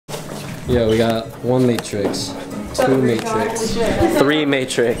Yeah, we got 1 Matrix, 2 Matrix, 3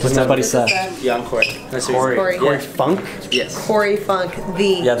 Matrix. What's my buddy Seth? Yeah, I'm Corey. Nice Corey. Corey Funk? Yes. Corey Funk,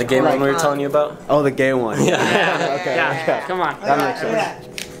 the. Yeah, the gay one we were telling you about? Oh, the gay one. Yeah. Okay. Yeah, come on. That makes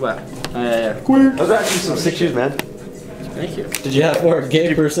sense. What? Yeah. Those are actually some sick shoes, man. Thank you. Did you have for a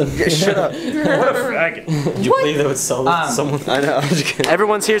gay person? Shut up. What a faggot. Did you believe they would sell this to someone? I know. I'm just kidding.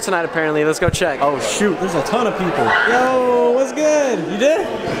 Everyone's here tonight apparently. Let's go check. Oh, shoot. There's a ton of people. Yo, what's good? You did?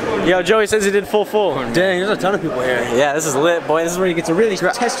 Yo, Joey says he did full. Dang, there's a ton of people here. Yeah, this is lit, boy. This is where you get to really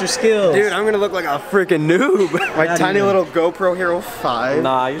test your skills. Dude, I'm gonna look like a freaking noob. My tiny little GoPro Hero 5.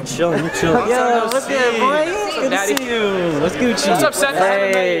 Nah, you're chilling. Yo, what's good, boy? Good to see you. What's Gucci? What's up, Seth?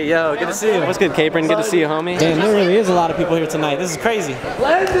 Hey, yo, good to see you. What's good, Capron? Good to see you, homie. Damn, there really is a lot of people here tonight. This is crazy.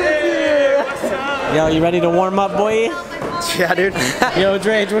 Yo, you ready to warm up, boy? Yeah, dude. Yo,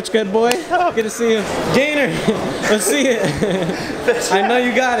 Drage, what's good, boy? Oh, good to see you. Gainer, let's see it. I know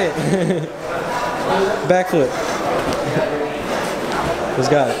you got it. Backflip. Who's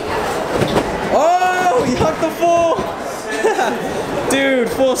got it? Oh, he hucked the full. Dude,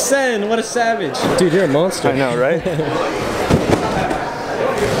 full send. What a savage. Dude, you're a monster. I know, right?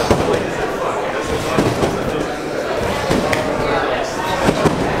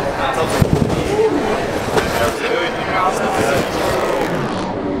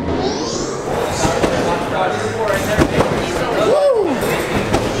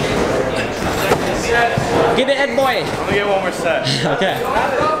 Get it, Ed boy. I'm gonna get 1 more set. Okay.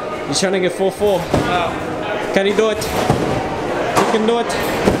 You trying to get full? Can you do it? You can do it.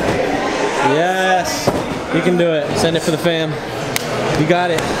 Yes. You can do it. Send it for the fam. You got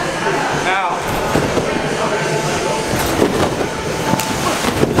it. Now.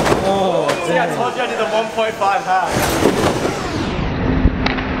 Oh, See, I told you I did the 1.5 half.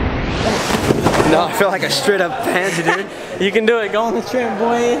 No, I feel like a straight up pansy, dude. you can do it. Go on the tramp,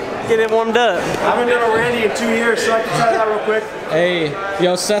 boy. Get it warmed up. I haven't done a Randy in 2 years, so I can try that real quick. Hey,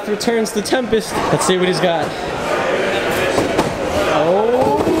 yo, Seth returns the Tempest. Let's see what he's got.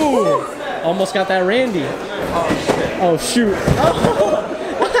 Oh, almost got that Randy. Oh, shoot.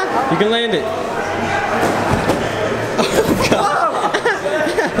 You can land it.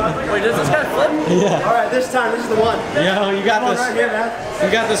 Wait, does this guy flip? Yeah. All right, this time, this is the one. Yo, you got this. Right here, man.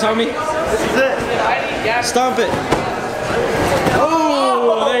 You got this, homie. This is it. Stomp it.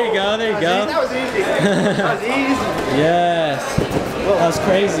 Oh, there you go. There you go. That was easy. That was easy. Yes. That was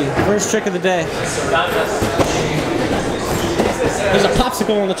crazy. First trick of the day. There's a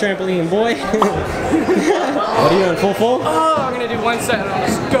popsicle on the trampoline, boy. What are you doing? Full? Oh, I'm gonna do 1 set and I'm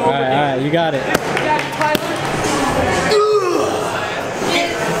just go. All right, you got it.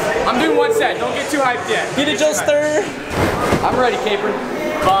 I'm doing 1 set. Don't get too hyped yet. Get it, Joe Stir. I'm ready, Capron.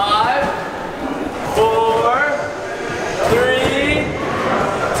 5, 4, 3,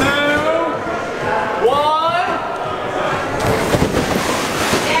 2, 1.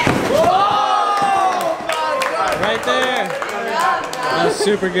 Right there. That was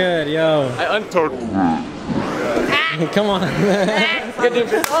super good, yo. I untorqued. Come on.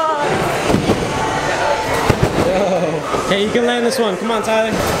 Hey, you can land this one. Come on,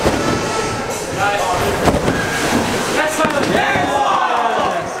 Tyler.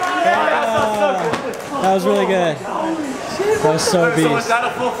 That was really good. That was so beast. So is that a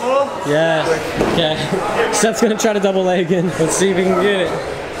full? Yes. Okay. Seth's gonna try to double leg again. Let's see if he can get it.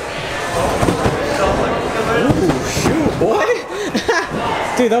 Ooh, shoot, boy.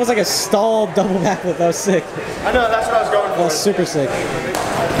 Dude, that was like a stalled double backflip. That was sick. I know, that's what I was going That for. was super sick.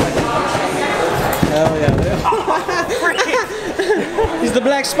 Hell yeah. He's the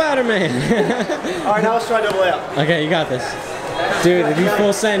Black Spider-Man. All right, now let's try double layup. Okay, you got this. Dude, if you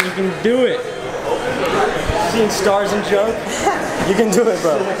full send, you can do it. Seeing stars and joke? You can do it,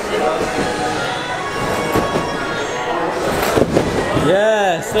 bro.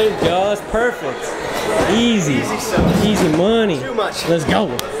 Yes, there you go. That's perfect. Easy. Easy money. Too much. Let's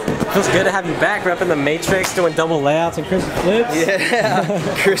go. Feels good to have you back repping the Matrix, doing double layouts and crispy flips. Yeah,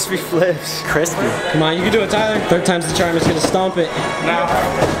 crispy flips. Crispy. Come on, you can do it, Tyler. Third time's the charm. Just gonna stomp it. Now.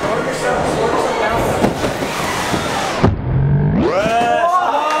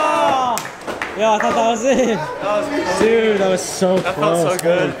 Yo, I thought that was it. Dude, that was so close. felt so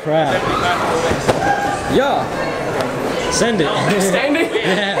good. Holy crap. Yeah. Send it. Standing?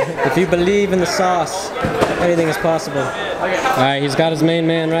 Yeah. If you believe in the sauce, anything is possible. Alright, he's got his main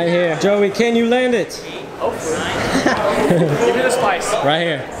man right here. Joey, can you land it? Give me the spice. Right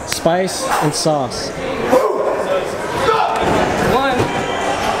here. Spice and sauce. 1.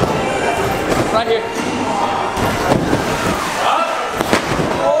 Right here.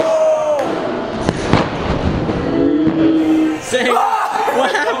 Say,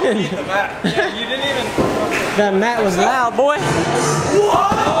 what happened? happened? Yeah, you didn't even. That mat was loud, boy.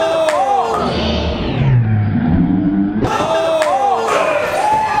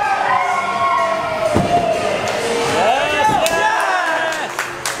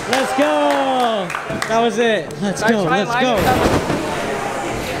 Let's go! That was it. Let's go, let's go.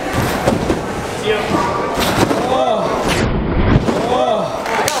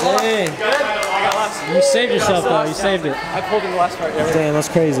 Dang. You saved yourself though, you saved it. I pulled in the last part. Yeah. Damn, that's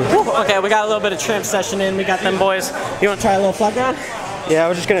crazy. Okay, we got a little bit of tramp session in. We got them boys. You want to try a little flat ground? Yeah, I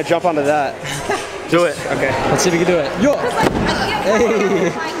was just gonna jump onto that. Do it. Okay. Let's see if we can do it. Yo! Hey! I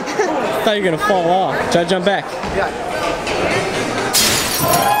thought you were gonna fall off. Try to jump back. Yeah.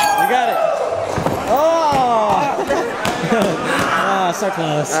 You got it. Oh! Ah, so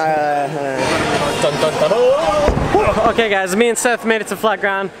close. Okay guys, me and Seth made it to flat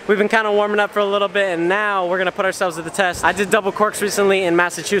ground. We've been kind of warming up for a little bit and now we're gonna put ourselves to the test. I did double corks recently in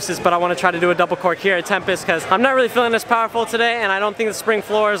Massachusetts, but I want to try to do a double cork here at Tempest because I'm not really feeling as powerful today and I don't think the spring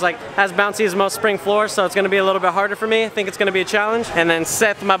floor is like as bouncy as most spring floors, so it's gonna be a little bit harder for me. I think it's gonna be a challenge. And then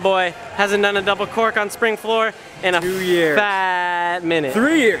Seth, my boy, hasn't done a double cork on spring floor in a 2 years. fat minute.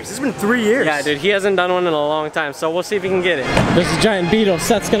 3 years. It's been 3 years. Yeah, dude, he hasn't done one in a long time, so we'll see if he can get it. There's a giant beetle.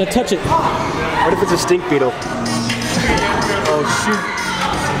 Seth's gonna touch it. What if it's a stink beetle? Oh shoot.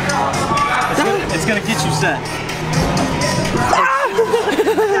 It's gonna get you set.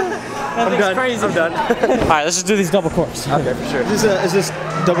 I'm done. Crazy. I'm done. Alright, let's just do these double corks. Okay, for sure. Is this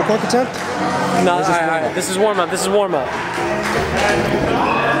double cork attempt? No, alright, this is warm up. This is warm up.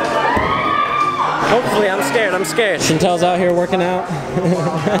 Hopefully, I'm scared. I'm scared. Chantel's out here working out.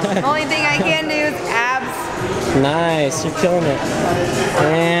 Only thing I can do is abs. Nice, you're killing it.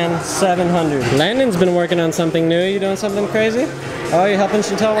 And 700. Landon's been working on something new. You doing something crazy? Oh, you helping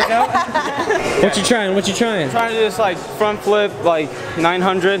Chantel work out? What you trying? What you trying? Trying to do this like front flip, like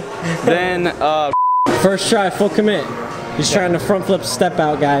 900. Then First try, full commit. He's trying to front flip step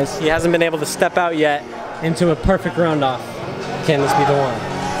out, guys. He hasn't been able to step out yet into a perfect round off. Can this be the one?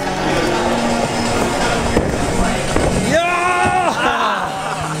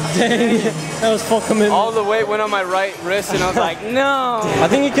 Dang, that was full commitment. all the weight went on my right wrist, and I was like, no. I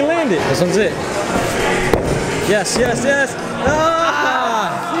think you can land it. This one's it. Yes, yes, yes.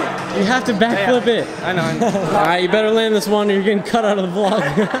 Ah! You have to backflip it. I know. All right, you better land this one or you're getting cut out of the vlog.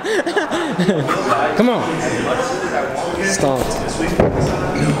 Come on. Stomped.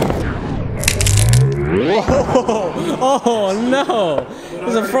 Oh no!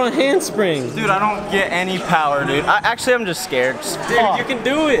 There's a front handspring. Dude, I don't get any power, dude. Actually, I'm just scared. Dude, you can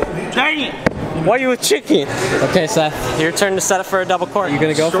do it. Dang it. Why are you a chicken? Okay, Seth, your turn to set up for a double cork. You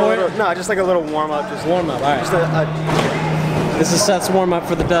gonna go for it? No, just like a little warm up. Just Warm up, all right. Just This is Seth's warm up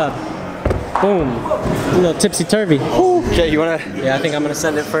for the dub. Boom. A little tipsy turvy. okay, you wanna? Yeah, I think I'm gonna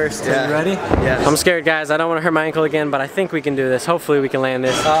send it first. Are you ready? Yeah. I'm scared, guys. I don't want to hurt my ankle again, but I think we can do this. Hopefully, we can land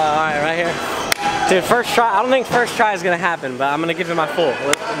this. All right, right here. Dude, first try. I don't think first try is gonna happen, but I'm gonna give it my full,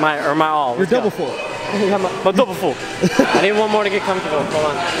 my all. You're double full. Yeah, my double full. I need one more to get comfortable. Hold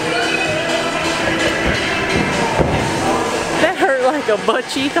on. That hurt like a butt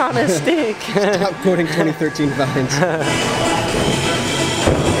cheek on a stick. Stop quoting 2013 Vines.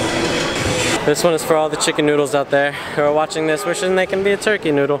 This one is for all the chicken noodles out there who are watching this, wishing they can be a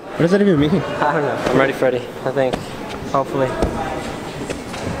turkey noodle. What does that even mean? I don't know. I'm ready, Freddy. I think. Hopefully.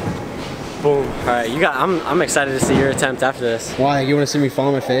 Boom. All right, you got. I'm excited to see your attempt after this. Why? You want to see me fall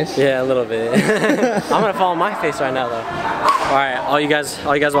on my face? Yeah, a little bit. I'm gonna fall on my face right now, though. All right, all you guys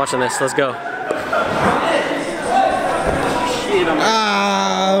watching this, let's go.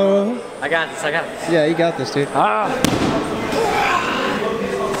 Oh. I got this. I got this. Yeah, you got this, dude. Ah.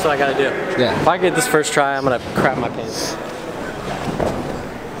 That's what I gotta do. Yeah. If I get this first try, I'm gonna crap my pants.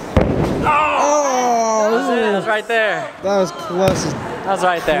 Oh. That was it. That was right there. That was close. That was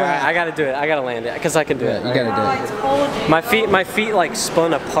right there. All right, I gotta do it. I gotta land it because I can do it. You gotta do it. My feet like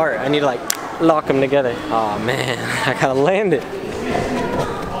spun apart. I need to like lock them together. Oh man, I gotta land it.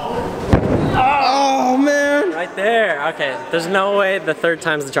 Oh man. Right there. Okay, there's no way the third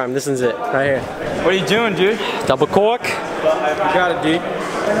time's the charm. This is it, right here. What are you doing, dude? Double cork. You got it, dude.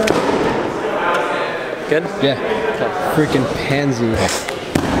 Good? Yeah. Okay. Freaking pansy.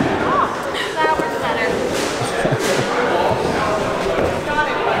 That was better.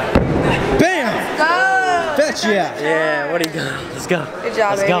 Bam! Go! Betcha! Yeah, what do you got? Let's go. Good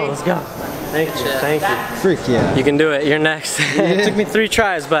job, Let's go, baby. let's go. Thank you, thank you. Freak yeah. You can do it, you're next. It took me 3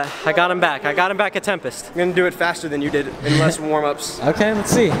 tries, but I got him back. I got him back at Tempest. I'm gonna do it faster than you did in less warm-ups. Okay,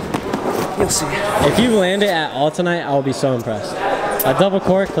 let's see. Let's see. If you land it at all tonight, I'll be so impressed. A double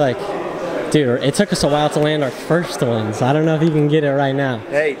cork, like, Dude, it took us a while to land our first ones. I don't know if you can get it right now.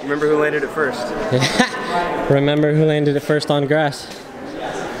 Hey, remember who landed it first? Remember who landed it first on grass?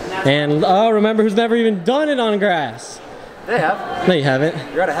 And oh, remember who's never even done it on grass? They have. No, you haven't.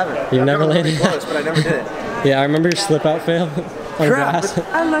 You gotta have it. You've never landed really close, but I never did it. Yeah, I remember your slip out fail on grass.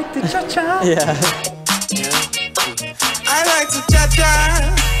 I like the cha-cha. Yeah. I like to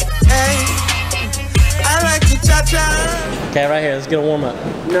cha-cha. Hey, I like to cha-cha. Okay, right here, let's get a warm up.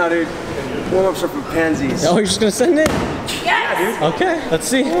 No, dude. Warm-ups are from pansies. Oh, you're just gonna send it? Yes! Yeah, dude. Okay, let's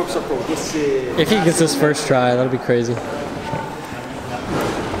see. Warm-ups are from pussy. If he gets his first try, that'll be crazy.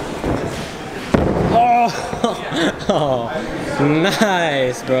 Oh,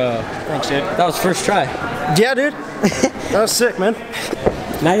 nice, bro. Thanks, dude. That was first try. Yeah, dude. That was sick, man.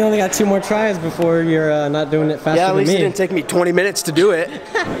 Now you only got 2 more tries before you're not doing it faster Yeah, at than least me. it didn't take me 20 minutes to do it.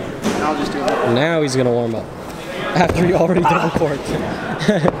 I'll just do it. Now he's gonna warm up. After you already double corked.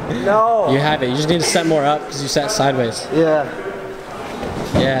 No. You have it. You just need to set more up because you sat sideways. Yeah.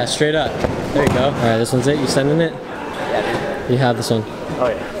 Yeah, straight up. There you go. All right, this one's it. You sending it? Yeah, dude. You have this one. Oh,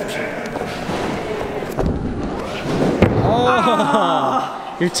 yeah.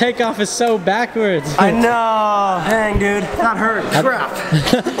 Oh, your takeoff is so backwards. I know. Dang, dude. That hurt. Crap.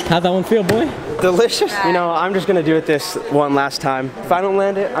 How'd that one feel, boy? Delicious. You know, I'm just gonna do it this one last time. If I don't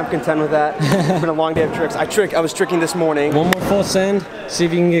land it, I'm content with that. It's been a long day of tricks. I was tricking this morning. One more full send. See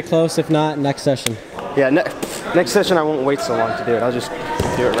if you can get close. If not, next session. Yeah, next session I won't wait so long to do it. I'll just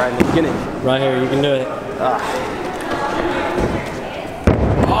do it right in the beginning. Right here, you can do it.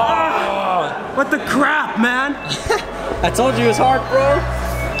 Oh, what the crap, man? I told you it was hard, bro.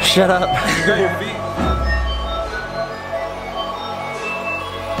 Shut up.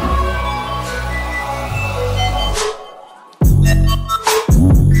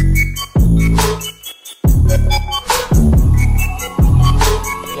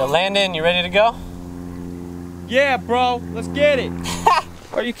 Yo, Landon, you ready to go? Yeah, bro, let's get it.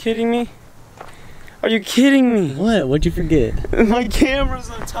 Are you kidding me? Are you kidding me? What? What'd you forget? My camera's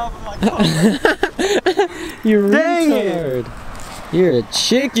on top of my car. You're Dang retard. You're a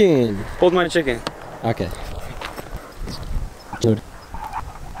chicken. Hold my chicken. Okay. Dude.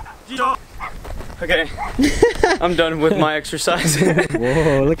 Okay, I'm done with my exercise.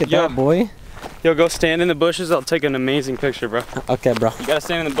 Whoa, look at Yo. that, boy. Yo, go stand in the bushes. I'll take an amazing picture, bro. Okay, bro. You gotta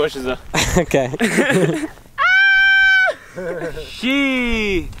stand in the bushes, though. Okay.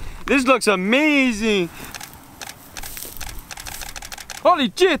 Gee, this looks amazing.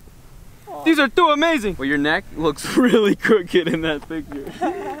 Holy shit, these are too amazing. Well, your neck looks really crooked in that picture.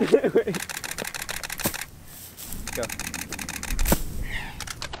 Go.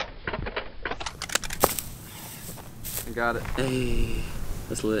 I got it. Hey,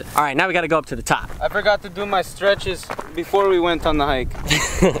 that's lit. All right, now we got to go up to the top. I forgot to do my stretches before we went on the hike.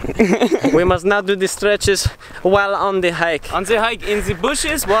 We must now do the stretches while on the hike. On the hike in the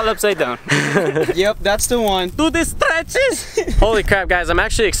bushes while upside down. Yep, that's the one. Do the stretches! Holy crap, guys, I'm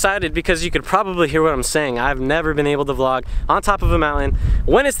actually excited because you could probably hear what I'm saying. I've never been able to vlog on top of a mountain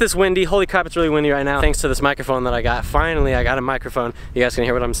when it's this windy. Holy crap, it's really windy right now. Thanks to this microphone that I got. Finally, I got a microphone. You guys can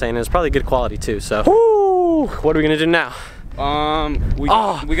hear what I'm saying. It's probably good quality too, so. Woo! What are we gonna do now? We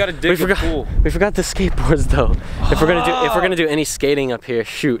gotta dig a pool. We forgot the skateboards though. If we're gonna do any skating up here,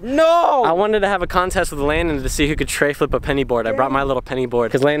 shoot. No! I wanted to have a contest with Landon to see who could tray flip a penny board. I brought my little penny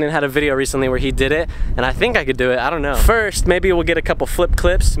board because Landon had a video recently where he did it, and I think I could do it. I don't know. First, maybe we'll get a couple flip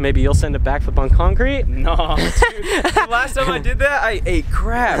clips. Maybe you'll send a backflip on concrete. No, dude. The last time I did that, I ate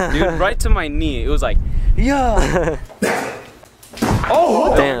crap, dude. Right to my knee. It was like, yeah.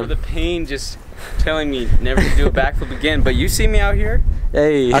 Oh, damn. The pain just telling me never to do a backflip again. But you see me out here.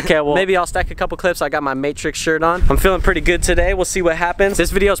 Hey. Okay, well, maybe I'll stack a couple clips. I got my Matrix shirt on. I'm feeling pretty good today. We'll see what happens.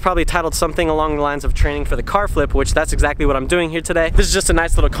 This video is probably titled something along the lines of training for the car flip, which that's exactly what I'm doing here today. This is just a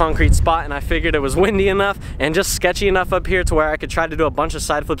nice little concrete spot, and I figured it was windy enough and just sketchy enough up here to where I could try to do a bunch of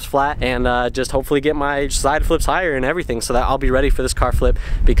side flips flat and just hopefully get my side flips higher and everything so that I'll be ready for this car flip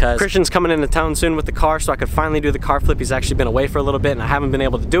because Christian's coming into town soon with the car, so I could finally do the car flip. He's actually been away for a little bit and I haven't been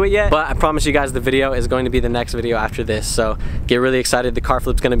able to do it yet, but I promise you guys the video is going to be the next video after this, so get really excited. The car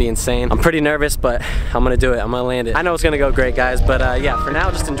flip's gonna be insane. I'm pretty nervous, but I'm gonna do it. I'm gonna land it. I know it's gonna go great, guys, but yeah, for now,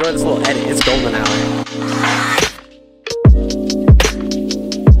 just enjoy this little edit. It's golden hour.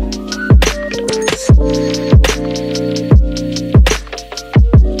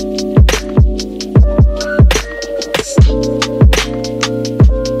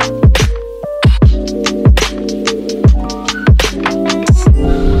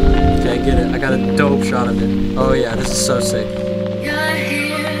 Shot of it. Oh yeah, this is so sick.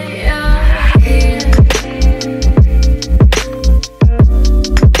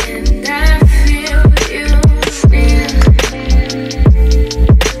 And I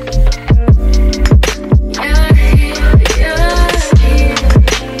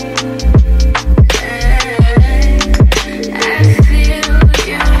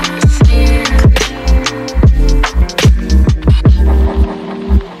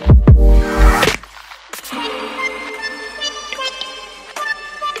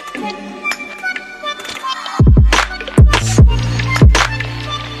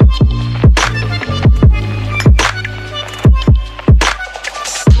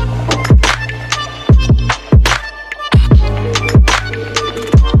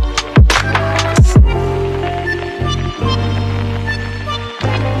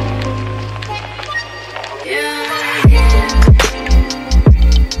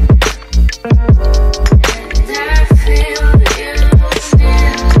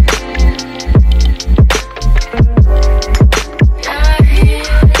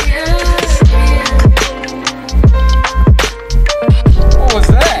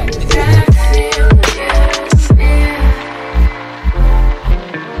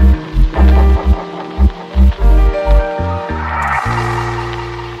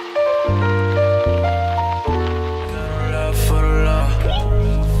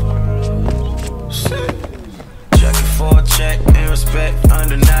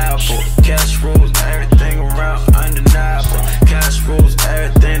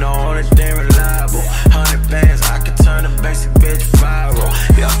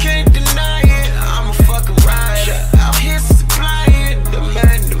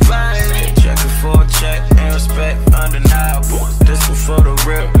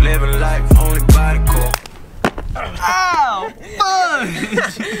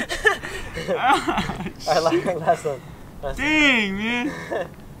Alright, last one. Dang, man.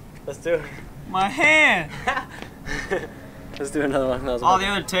 Let's do it. My hand. Let's do another one. That was All the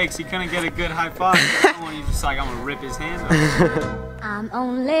other takes, he couldn't get a good high five. That one, he's just like, I'm gonna rip his hand off. I'm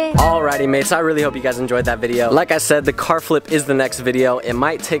only. Alrighty mates, I really hope you guys enjoyed that video. Like I said, the car flip is the next video. It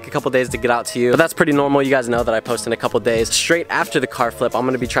might take a couple days to get out to you, but that's pretty normal. You guys know that I post in a couple days. Straight after the car flip, I'm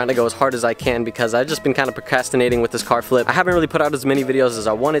gonna be trying to go as hard as I can because I've just been kind of procrastinating with this car flip. I haven't really put out as many videos as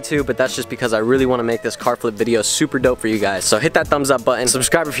I wanted to, but that's just because I really want to make this car flip video super dope for you guys. So hit that thumbs up button,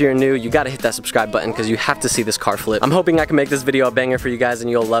 subscribe if you're new. You gotta hit that subscribe button because you have to see this car flip. I'm hoping I can make this video a banger for you guys and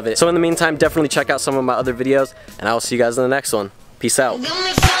you'll love it. So in the meantime, definitely check out some of my other videos and I will see you guys in the next one. Peace out. Look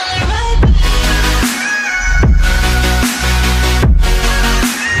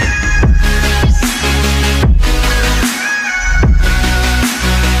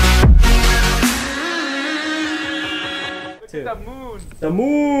at the moon. The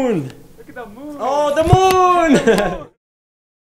moon! Look at the moon. Oh, the moon!